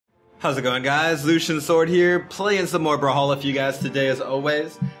How's it going, guys? Lucian Sword here, playing some more Brawlhalla for you guys today as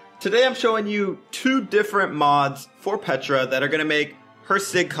always. Today I'm showing you two different mods for Petra that are going to make her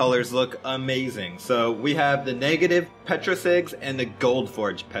Sig colors look amazing. So we have the negative Petra Sigs and the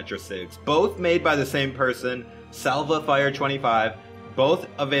Goldforged Petra Sigs, both made by the same person, SalvaFire25, both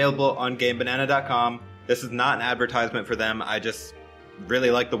available on GameBanana.com. This is not an advertisement for them, I just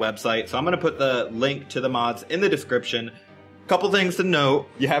really like the website, so I'm going to put the link to the mods in the description. Couple things to note: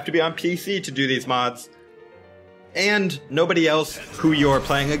 you have to be on PC to do these mods, and nobody else who you're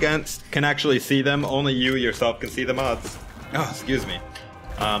playing against can actually see them. Only you yourself can see the mods. Oh, excuse me.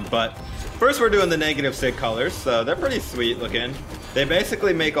 But first we're doing the negative Sig colors, so they're pretty sweet looking. They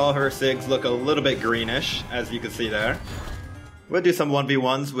basically make all her Sigs look a little bit greenish, as you can see there. We'll do some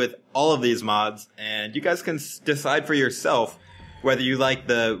 1v1s with all of these mods, and you guys can decide for yourself whether you like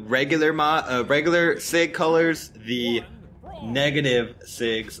the regular Sig colors, the negative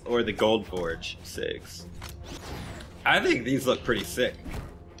Sigs, or the Goldforged Sigs. I think these look pretty sick.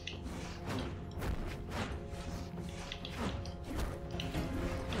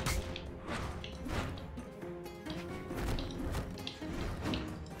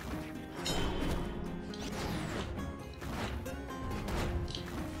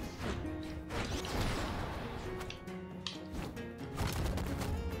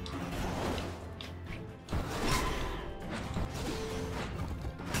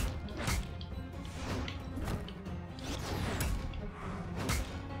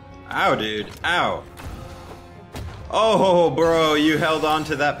 Ow, dude. Ow. Oh, bro, you held on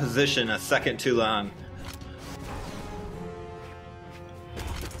to that position a second too long.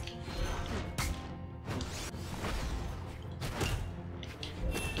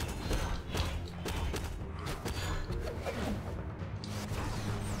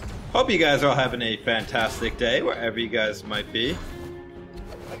 Hope you guys are all having a fantastic day, wherever you guys might be.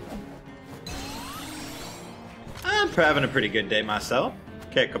 I'm having a pretty good day myself.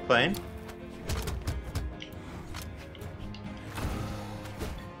 Can't complain.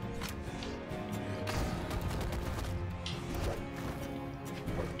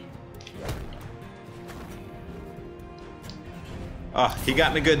 Oh, he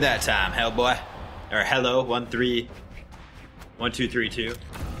got me good that time, Hellboy. Or hello, 1232.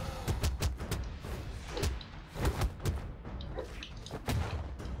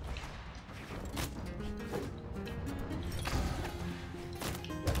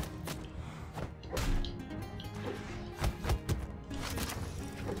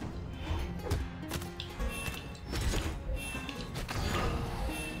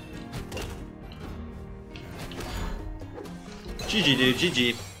 GG, dude,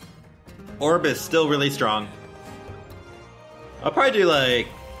 GG. Orb is still really strong. I'll probably do like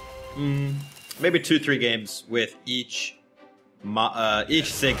maybe 2-3 games with each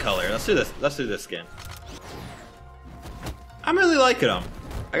Sig color. Let's do this. Let's do this skin. I'm really liking him.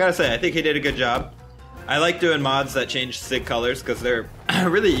 I gotta say, I think he did a good job. I like doing mods that change Sig colors because they're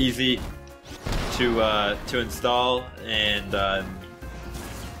really easy to install and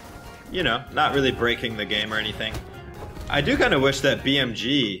you know, not really breaking the game or anything. I do kind of wish that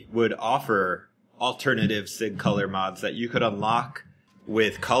BMG would offer alternative Sig color mods that you could unlock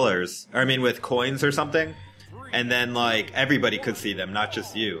with colors, or I mean with coins or something, and then like everybody could see them, not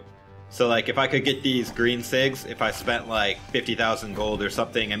just you. So like if I could get these green Sigs, if I spent like 50,000 gold or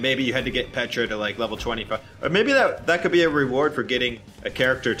something, and maybe you had to get Petra to like level 25, or maybe that could be a reward for getting a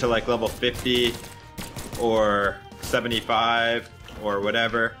character to like level 50 or 75 or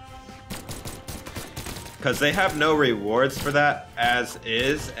whatever. Because they have no rewards for that as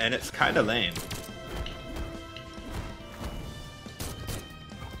is, and it's kind of lame.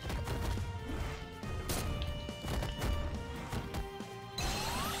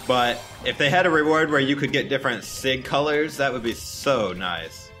 But if they had a reward where you could get different Sig colors, that would be so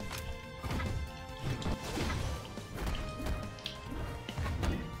nice.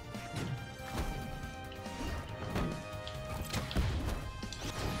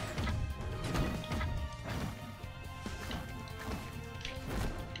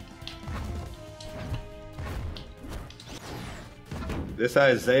 This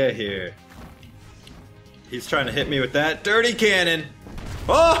Isaiah here, he's trying to hit me with that dirty cannon.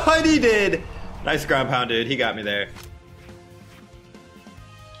 Oh, and he did! Nice ground pound, dude. He got me there.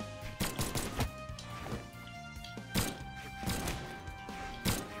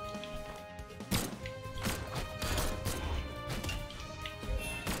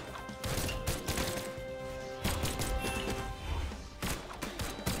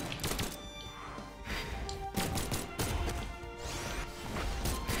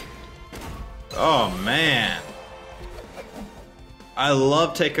 Oh man. I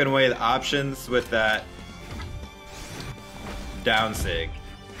love taking away the options with that down sig.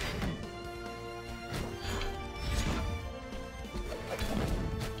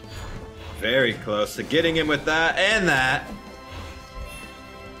 Very close to getting him with that and that.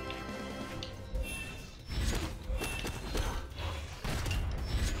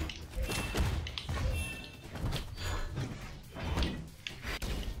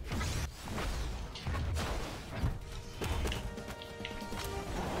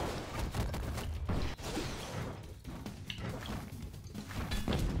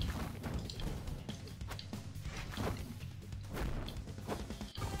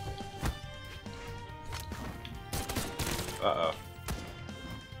 Uh-oh.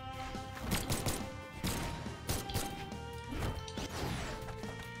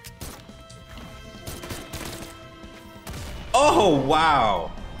 Oh,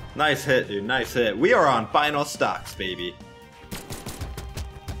 wow. Nice hit, dude. Nice hit. We are on final stocks, baby.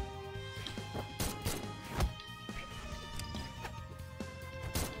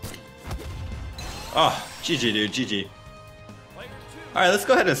 Oh, GG, dude. GG. Alright, let's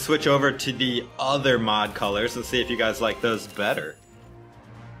go ahead and switch over to the other mod colors and see if you guys like those better.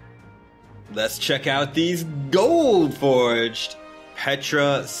 Let's check out these Goldforged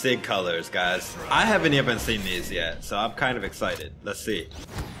Petra Sig colors, guys. I haven't even seen these yet, so I'm kind of excited. Let's see.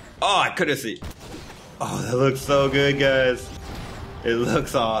 Oh, I couldn't see. Oh, that looks so good, guys. It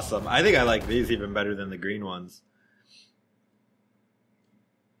looks awesome. I think I like these even better than the green ones.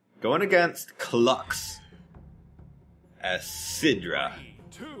 Going against Klux as Sidra.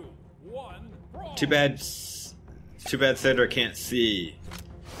 Too bad Sidra can't see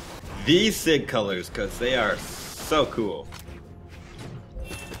these Sig colors because they are so cool.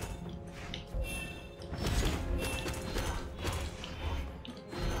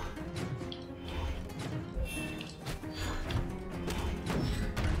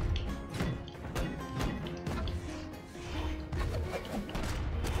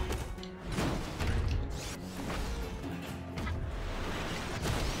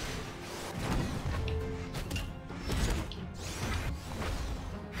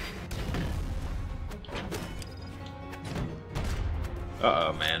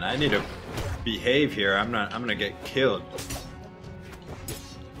 Uh-oh, man, I need to behave here. I'm gonna get killed.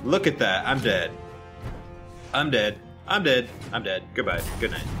 Look at that. I'm dead. I'm dead. I'm dead. I'm dead. Goodbye.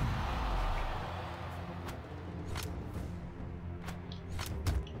 Good night.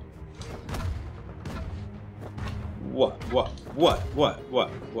 What?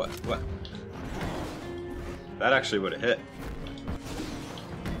 That actually would have hit.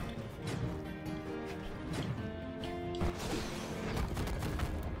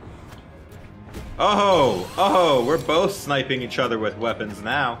 Oh, we're both sniping each other with weapons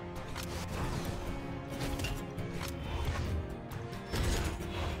now.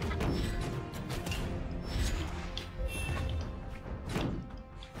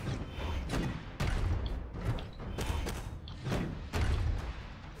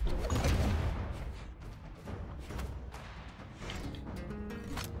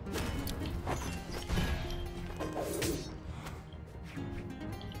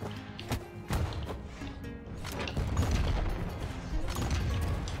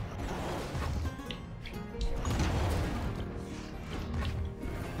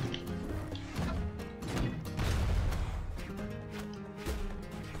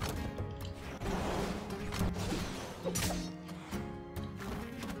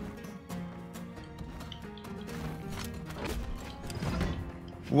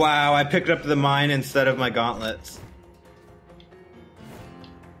 Wow, I picked up the mine instead of my gauntlets.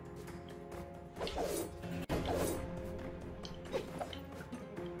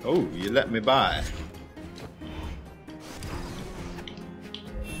 Oh, you let me by.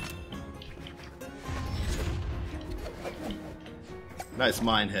 Nice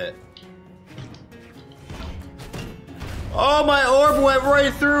mine hit. Oh, my orb went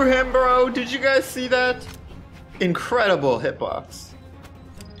right through him, bro. Did you guys see that? Incredible hitbox.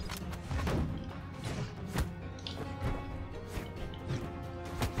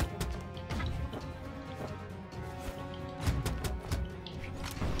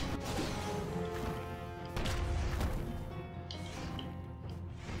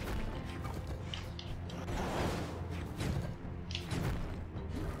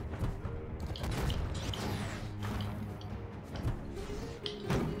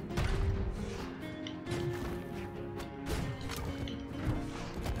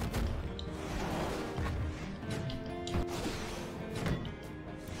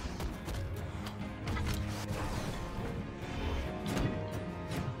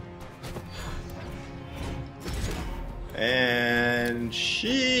 and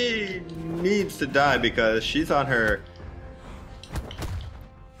she needs to die because she's on her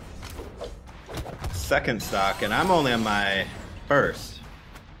second stock and I'm only on my first.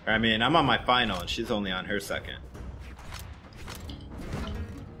 I mean, I'm on my final and she's only on her second.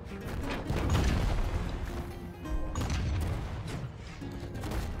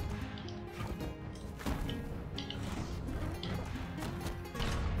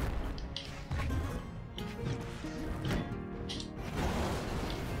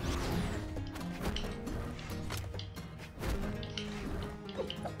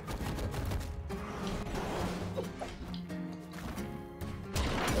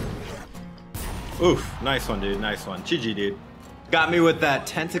 Oof, nice one, dude, nice one. GG, dude. Got me with that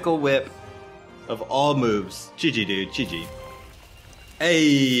tentacle whip of all moves. GG, dude, GG.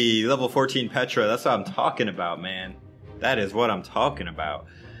 Hey, level 14 Petra, that's what I'm talking about, man. That is what I'm talking about.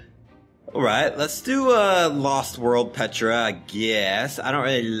 Alright, let's do Lost World Petra, I guess. I don't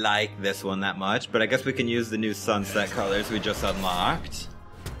really like this one that much, but I guess we can use the new sunset colors we just unlocked.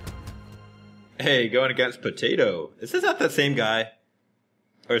 Hey, going against Potato. Is this not the same guy?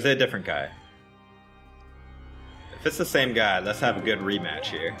 Or is it a different guy? If it's the same guy, let's have a good rematch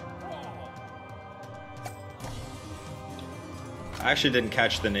here. I actually didn't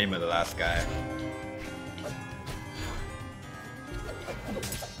catch the name of the last guy.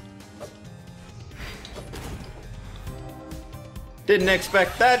 Didn't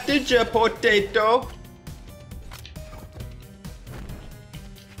expect that, did ya, Potato?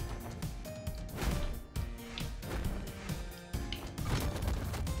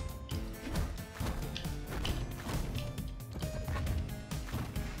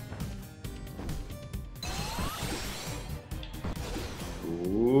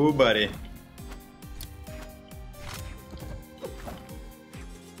 Ooh, buddy.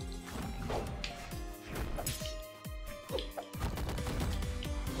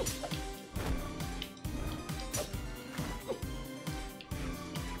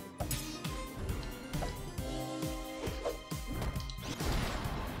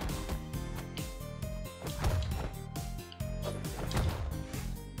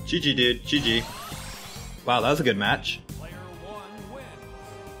 GG, dude. GG. Wow, that was a good match.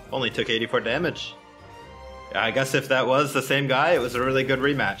 Only took 84 damage. Yeah, I guess if that was the same guy, it was a really good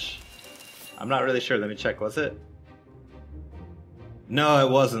rematch. I'm not really sure. Let me check. Was it? No,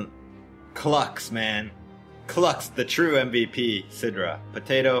 it wasn't. Clux, man. Clux, the true MVP. Sidra.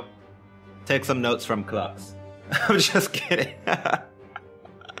 Potato, take some notes from Clux. I'm just kidding. But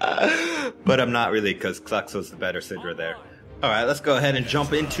I'm not really, because Clux was the better Sidra there. Alright, let's go ahead and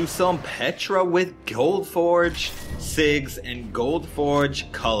jump into some Petra with Goldforged Sigs and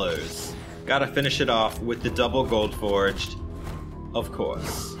Goldforged colors. Gotta finish it off with the double Goldforged, of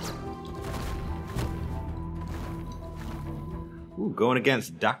course. Ooh, going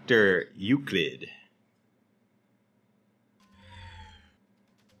against Dr. Euclid.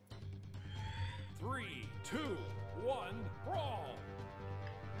 Three, two, one, brawl.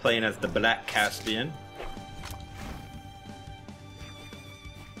 Playing as the Black Caspian.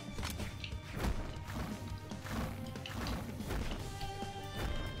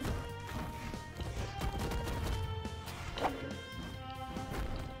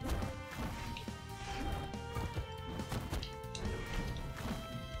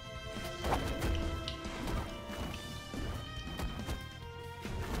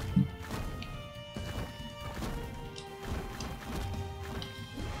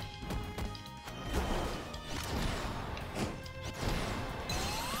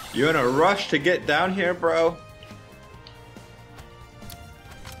 You in a rush to get down here, bro?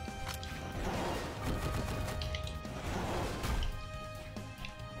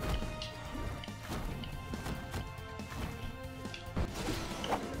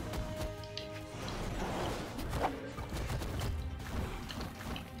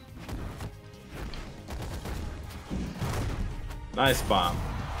 Nice bomb.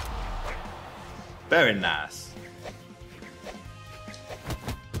 Very nice.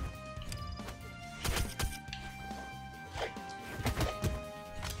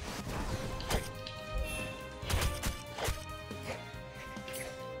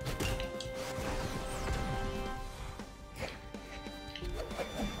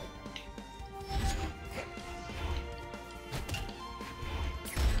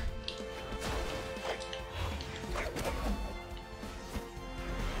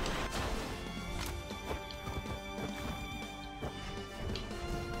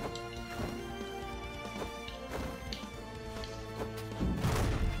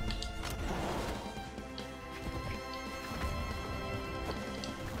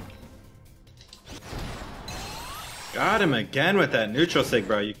 Got him again with that neutral sig,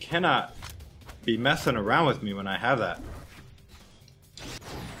 bro. You cannot be messing around with me when I have that.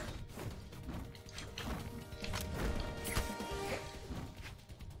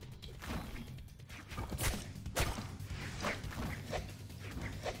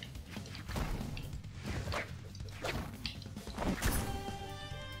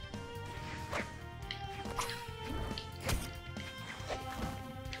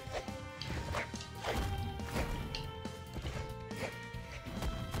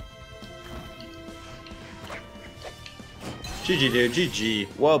 GG, dude.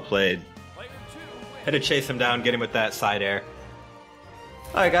 GG. Well played. Had to chase him down, get him with that side air.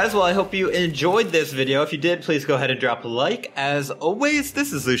 Alright guys, well I hope you enjoyed this video. If you did, please go ahead and drop a like. As always,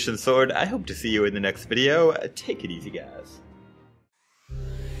 this is Lucian Sword. I hope to see you in the next video. Take it easy, guys.